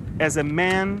as a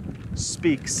man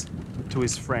speaks to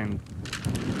his friend.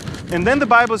 And then the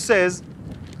Bible says,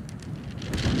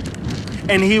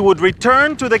 and he would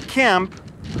return to the camp,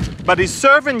 but his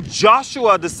servant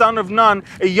Joshua, the son of Nun,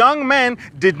 a young man,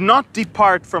 did not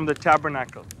depart from the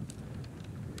tabernacle.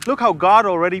 Look how God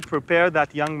already prepared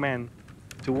that young man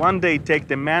to one day take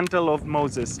the mantle of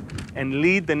Moses and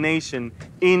lead the nation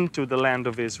into the land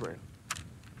of Israel.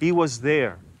 He was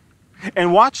there.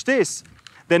 And watch this.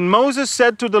 Then Moses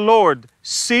said to the Lord,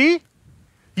 see,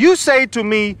 you say to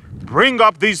me, bring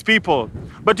up these people,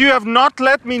 but you have not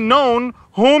let me know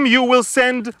whom you will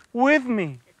send with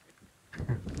me.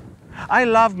 I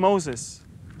love Moses.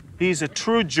 He's a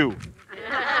true Jew.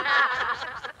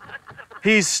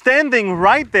 He's standing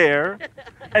right there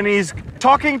and he's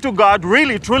talking to God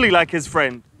really, truly like his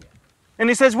friend. And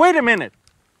he says, wait a minute.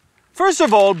 First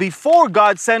of all, before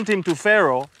God sent him to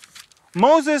Pharaoh,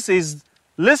 Moses is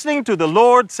listening to the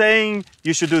Lord saying,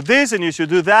 you should do this and you should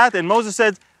do that. And Moses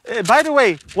said, by the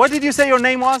way, what did you say your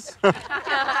name was?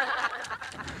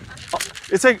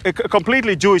 It's a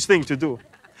completely Jewish thing to do.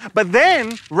 But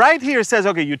then, right here says,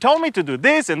 okay, you told me to do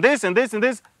this and this and this and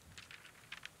this.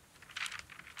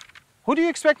 Who do you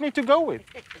expect me to go with?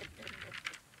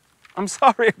 I'm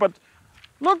sorry, but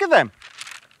look at them.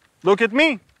 Look at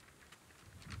me.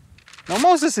 Now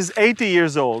Moses is 80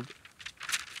 years old.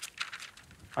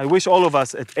 I wish all of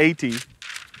us at 80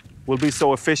 will be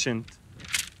so efficient.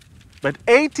 But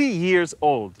 80 years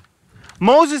old.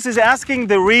 Moses is asking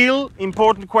the real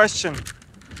important question.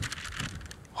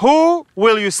 Who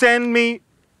will you send me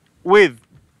with?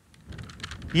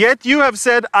 Yet you have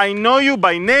said, I know you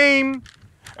by name,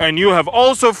 and you have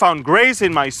also found grace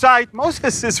in my sight.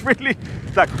 Moses is really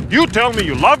like, you tell me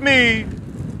you love me,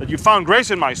 that you found grace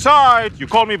in my sight, you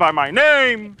call me by my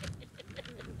name.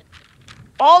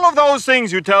 All of those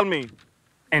things you tell me,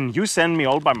 and you send me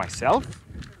all by myself?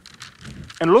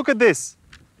 And look at this.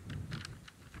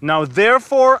 Now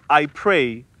therefore I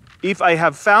pray, if I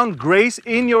have found grace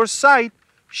in your sight,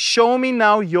 show me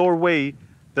now your way,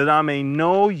 that I may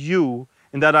know you,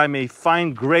 and that I may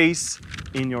find grace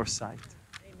in your sight.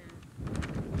 Amen.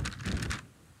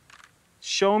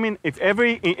 Show me,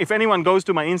 if anyone goes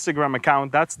to my Instagram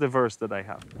account, that's the verse that I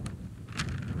have.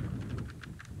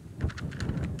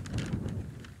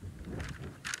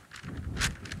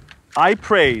 I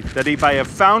pray that if I have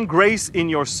found grace in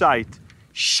your sight,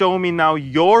 show me now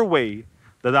your way,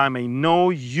 that I may know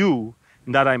you,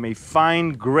 and that I may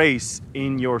find grace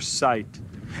in your sight.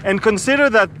 And consider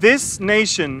that this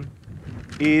nation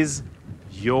is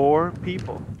your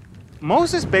people.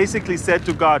 Moses basically said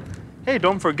to God, hey,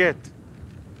 don't forget.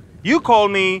 You call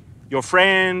me your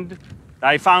friend,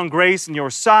 I found grace in your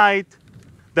sight,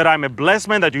 that I'm a blessed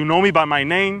man, that you know me by my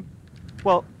name.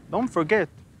 Well, don't forget,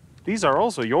 these are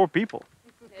also your people.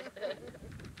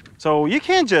 So you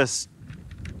can't just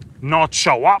not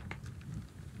show up.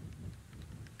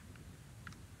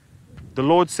 The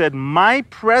Lord said, my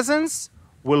presence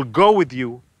will go with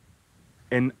you,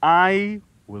 and I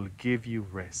will give you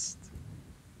rest.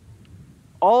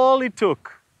 All it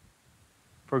took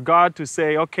for God to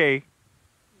say, okay,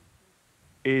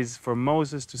 is for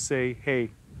Moses to say, hey,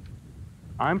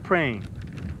 I'm praying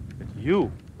that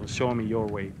you will show me your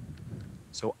way,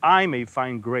 so I may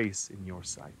find grace in your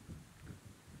sight.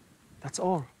 That's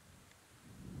all.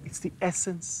 It's the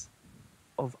essence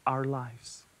of our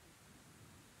lives.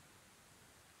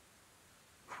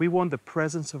 If we want the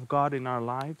presence of God in our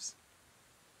lives,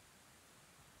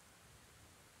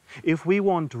 if we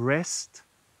want rest,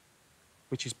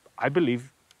 which is, I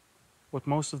believe, what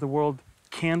most of the world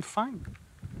can't find.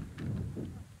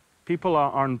 People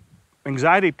are on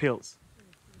anxiety pills.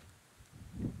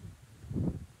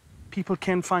 People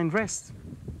can't find rest.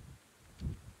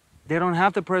 They don't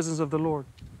have the presence of the Lord.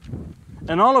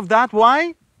 And all of that,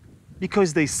 why?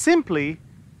 Because they simply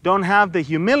don't have the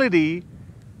humility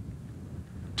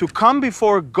to come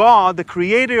before God, the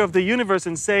creator of the universe,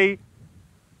 and say,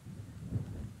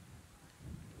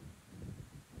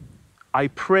 I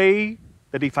pray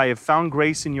that if I have found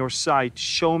grace in your sight,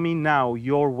 show me now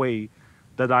your way,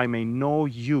 that I may know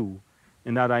you,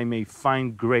 and that I may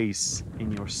find grace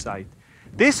in your sight.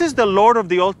 This is the Lord of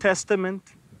the Old Testament,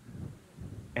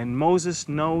 and Moses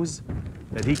knows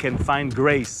that he can find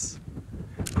grace.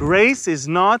 Grace is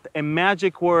not a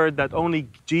magic word that only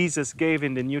Jesus gave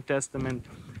in the New Testament.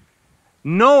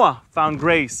 Noah found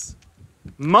grace.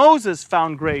 Moses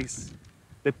found grace.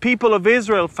 The people of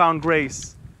Israel found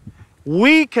grace.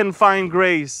 We can find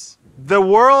grace. The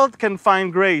world can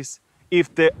find grace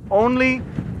if the only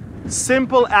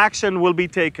simple action will be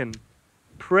taken.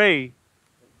 Pray,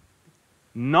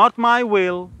 not my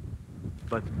will,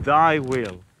 but thy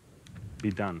will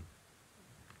be done.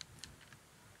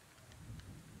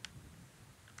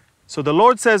 So the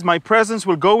Lord says, my presence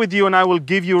will go with you and I will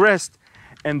give you rest.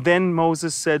 And then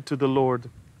Moses said to the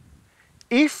Lord,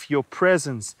 if your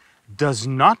presence does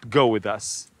not go with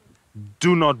us,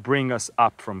 do not bring us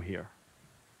up from here.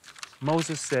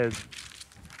 Moses said,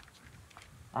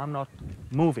 I'm not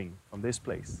moving from this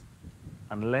place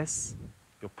unless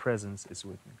your presence is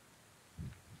with me.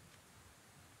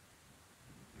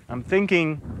 I'm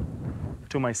thinking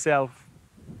to myself,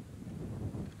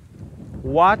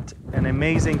 what an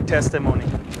amazing testimony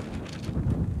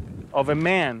of a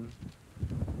man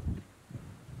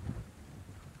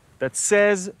that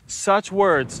says such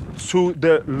words to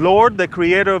the Lord, the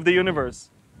creator of the universe.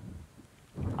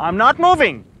 I'm not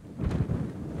moving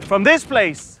from this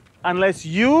place unless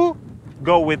you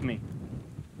go with me.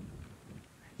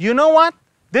 You know what?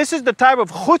 This is the type of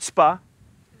chutzpah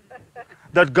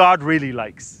that God really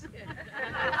likes.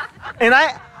 And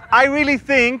I really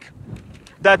think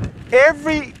that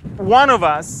every one of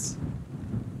us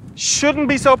shouldn't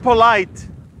be so polite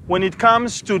when it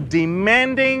comes to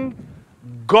demanding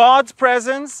God's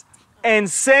presence and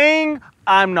saying,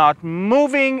 I'm not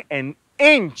moving an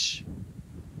inch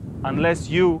unless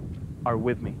you are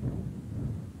with me.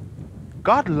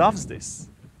 God loves this.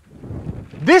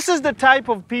 This is the type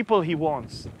of people He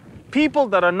wants. People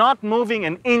that are not moving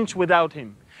an inch without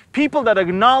Him. People that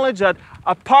acknowledge that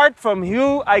apart from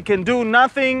you, I can do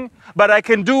nothing, but I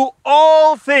can do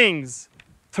all things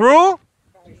through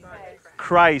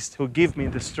Christ who gives me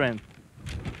the strength.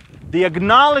 The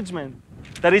acknowledgement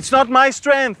that it's not my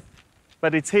strength,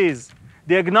 but it's His.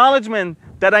 The acknowledgement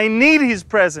that I need His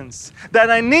presence, that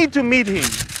I need to meet Him,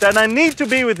 that I need to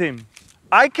be with Him.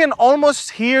 I can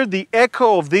almost hear the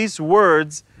echo of these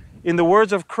words in the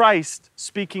words of Christ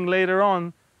speaking later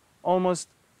on, almost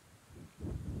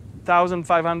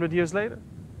 1,500 years later.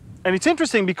 And it's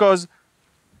interesting because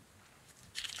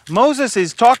Moses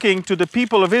is talking to the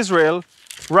people of Israel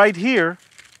right here,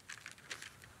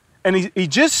 and he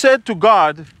just said to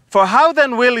God, "For how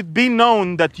then will it be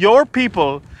known that your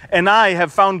people and I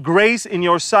have found grace in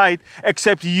your sight,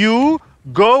 except you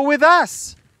go with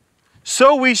us?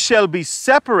 So we shall be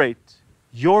separate,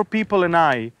 your people and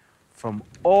I, from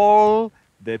all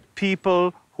the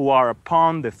people who are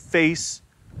upon the face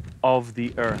of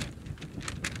the earth."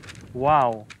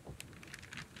 Wow.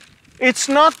 It's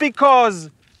not because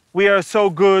we are so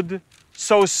good,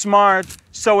 so smart,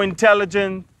 so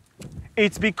intelligent.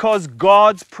 It's because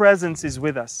God's presence is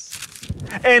with us.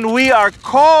 And we are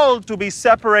called to be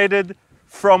separated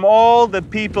from all the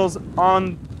peoples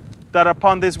that are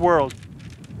upon this world.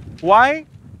 Why?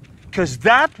 Because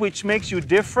that which makes you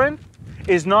different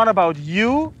is not about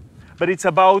you, but it's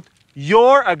about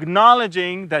your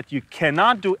acknowledging that you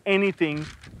cannot do anything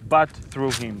but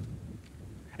through Him.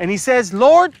 And He says,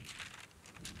 "Lord,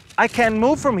 I can't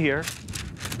move from here.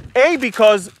 A,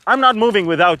 because I'm not moving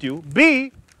without you.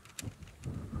 B,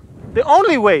 the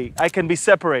only way I can be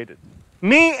separated,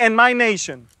 me and my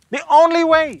nation, the only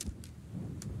way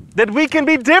that we can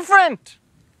be different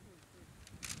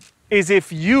is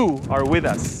if you are with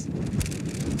us."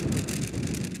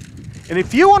 And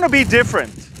if you want to be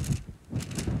different,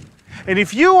 and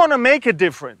if you want to make a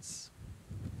difference,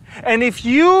 and if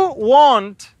you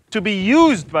want to be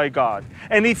used by God,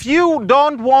 and if you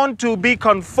don't want to be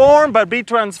conformed but be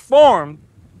transformed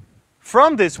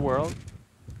from this world,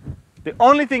 the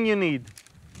only thing you need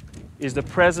is the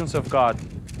presence of God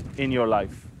in your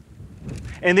life.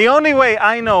 And the only way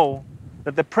I know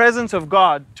that the presence of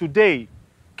God today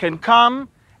can come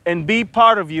and be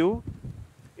part of you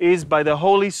is by the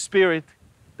Holy Spirit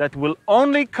that will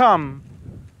only come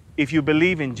if you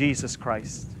believe in Jesus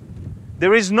Christ.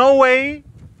 There is no way,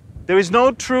 there is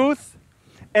no truth,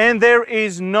 and there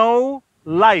is no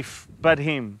life but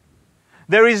Him.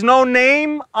 There is no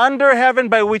name under heaven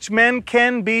by which men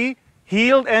can be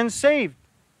healed and saved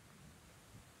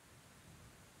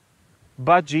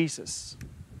but Jesus.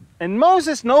 And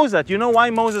Moses knows that. You know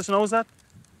why Moses knows that?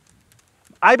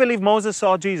 I believe Moses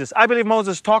saw Jesus. I believe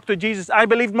Moses talked to Jesus. I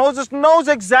believe Moses knows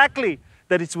exactly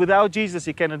that it's without Jesus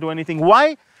he cannot do anything.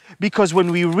 Why? Because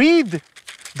when we read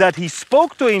that he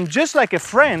spoke to him just like a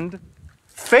friend,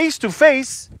 face to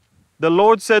face, the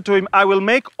Lord said to him, "I will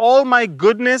make all my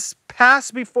goodness pass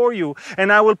before you,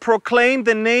 and I will proclaim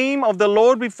the name of the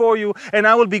Lord before you, and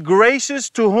I will be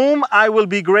gracious to whom I will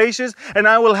be gracious, and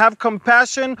I will have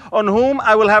compassion on whom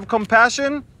I will have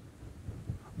compassion."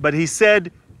 But he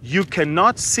said, "You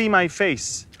cannot see my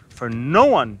face, for no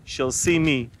one shall see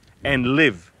me and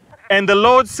live." And the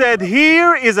Lord said,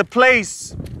 "Here is a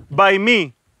place by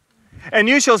me, and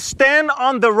you shall stand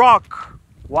on the rock."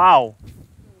 Wow.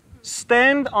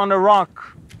 Stand on a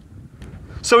rock.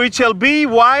 "So it shall be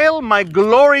while my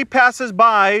glory passes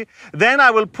by, then I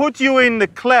will put you in the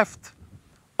cleft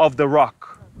of the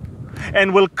rock,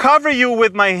 and will cover you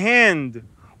with my hand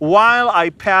while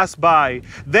I pass by.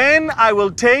 Then I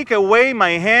will take away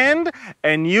my hand,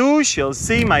 and you shall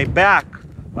see my back,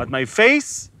 but my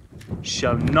face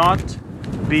shall not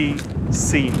be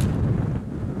seen."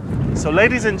 So,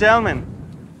 ladies and gentlemen,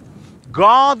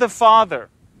 God the Father,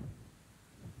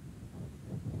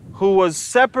 who was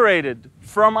separated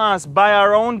from us by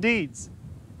our own deeds,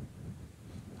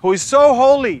 who is so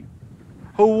holy,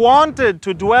 who wanted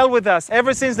to dwell with us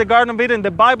ever since the Garden of Eden.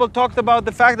 The Bible talked about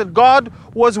the fact that God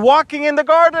was walking in the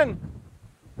garden.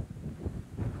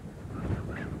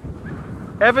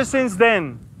 Ever since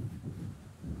then,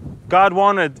 God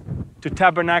wanted to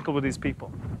tabernacle with His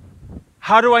people.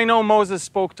 How do I know Moses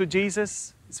spoke to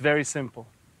Jesus? It's very simple.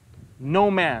 No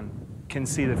man can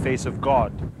see the face of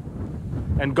God.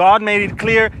 And God made it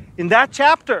clear in that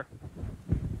chapter.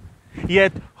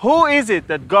 Yet, who is it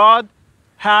that God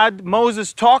had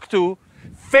Moses talk to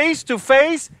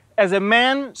face as a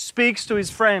man speaks to his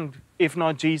friend, if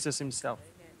not Jesus Himself?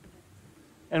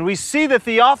 And we see the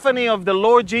theophany of the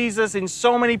Lord Jesus in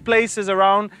so many places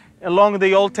along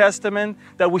the Old Testament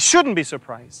that we shouldn't be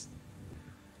surprised.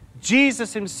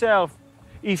 Jesus Himself,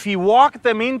 if He walked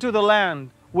them into the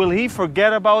land, will He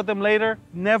forget about them later?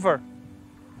 Never.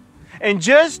 And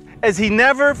just as He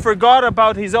never forgot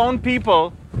about His own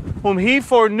people, whom He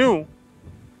foreknew,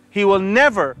 He will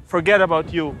never forget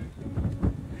about you.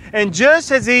 And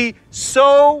just as He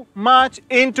so much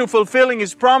into fulfilling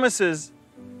His promises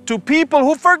to people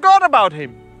who forgot about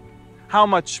Him, how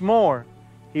much more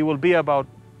He will be about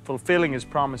fulfilling His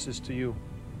promises to you.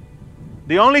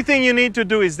 The only thing you need to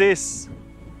do is this: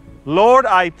 Lord,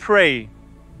 I pray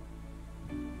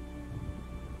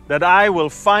that I will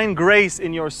find grace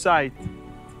in your sight,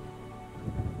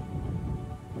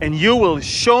 and you will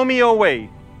show me your way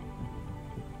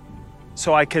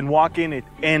so I can walk in it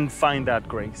and find that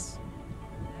grace.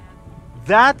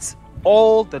 That's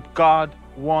all that God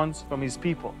wants from His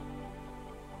people.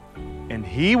 And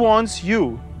He wants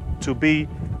you to be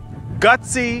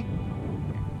gutsy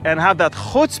and have that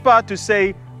chutzpah to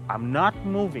say, I'm not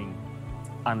moving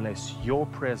unless your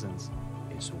presence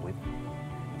is with me.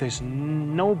 There's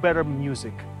no better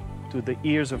music to the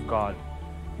ears of God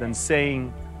than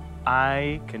saying,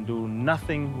 I can do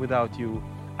nothing without you.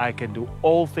 I can do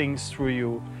all things through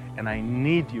you, and I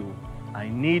need you. I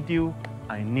need you.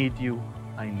 I need you.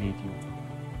 I need you.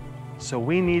 So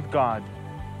we need God,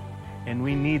 and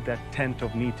we need that tent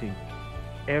of meeting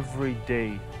every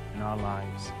day in our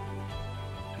lives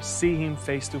to see Him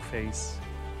face to face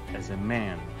as a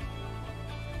man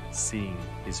seeing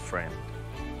his friend.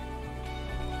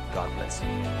 God bless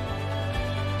you.